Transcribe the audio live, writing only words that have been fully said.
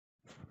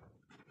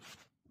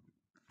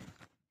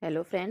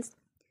Hello friends,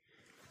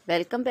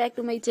 welcome back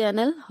to my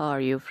channel. How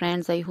are you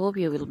friends? I hope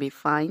you will be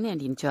fine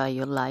and enjoy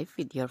your life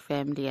with your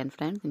family and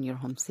friends in your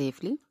home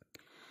safely.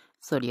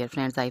 So dear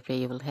friends, I pray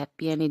you will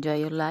happy and enjoy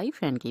your life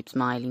and keep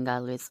smiling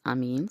always.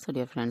 Amen. So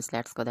dear friends,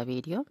 let's go the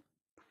video.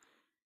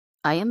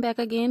 I am back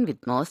again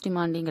with most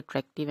demanding,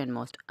 attractive and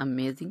most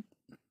amazing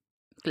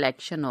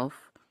collection of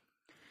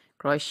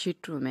crochet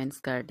women's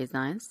skirt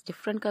designs.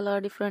 Different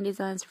color, different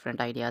designs, different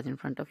ideas in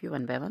front of you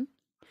one by one.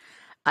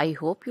 I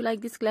hope you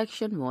like this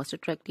collection. Most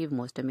attractive,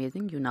 most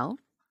amazing, you know.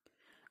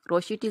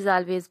 Crochet is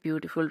always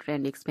beautiful,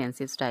 trendy,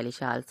 expensive,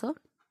 stylish also.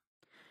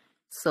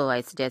 So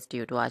I suggest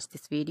you to watch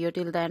this video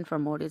till then for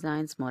more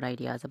designs, more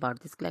ideas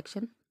about this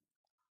collection.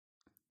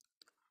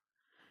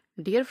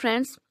 Dear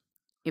friends,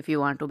 if you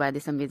want to buy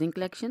this amazing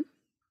collection,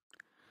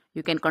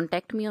 you can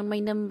contact me on my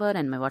number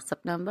and my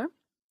WhatsApp number.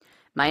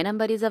 My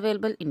number is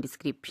available in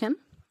description.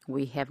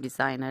 We have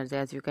designers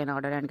as you can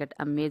order and get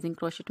amazing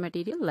crochet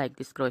material like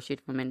this crochet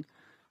women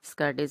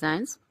skirt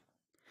designs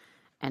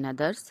and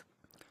others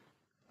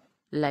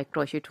like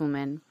crochet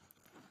women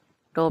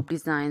top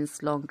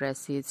designs, long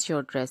dresses,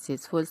 short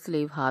dresses, full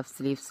sleeve, half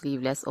sleeve,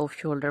 sleeveless, off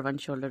shoulder, one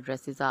shoulder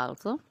dresses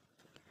also.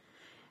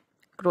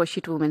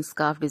 Crochet women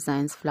scarf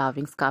designs,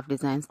 flowering scarf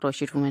designs,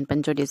 crochet women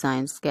poncho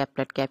designs,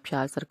 caplet, cap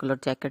shawl, circular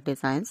jacket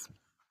designs,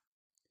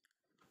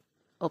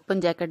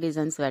 open jacket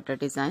designs, sweater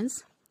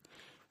designs,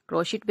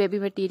 crochet baby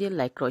material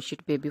like crochet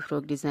baby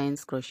frock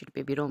designs, crochet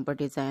baby romper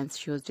designs,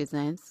 shoes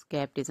designs,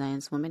 cap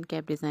designs, women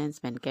cap designs,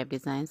 men cap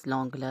designs,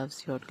 long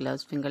gloves, short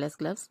gloves, fingerless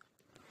gloves,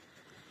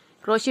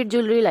 crochet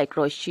jewelry like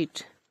crochet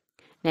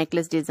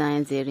necklace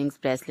designs, earrings,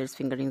 bracelets,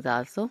 finger rings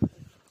also,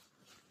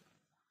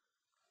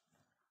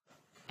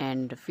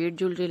 and feet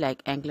jewelry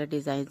like anklet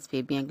designs,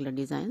 baby anklet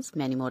designs,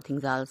 many more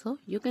things also.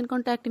 You can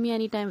contact me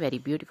anytime. Very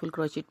beautiful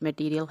crochet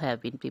material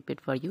have been prepared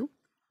for you.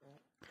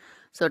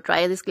 So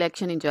try this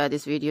collection, enjoy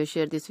this video,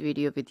 share this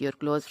video with your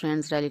close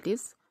friends,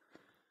 relatives.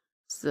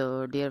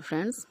 So dear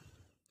friends,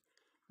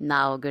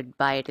 now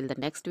goodbye till the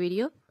next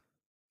video.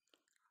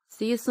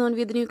 See you soon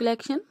with new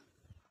collection.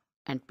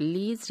 And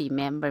please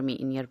remember me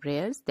in your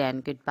prayers. Then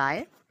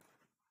goodbye.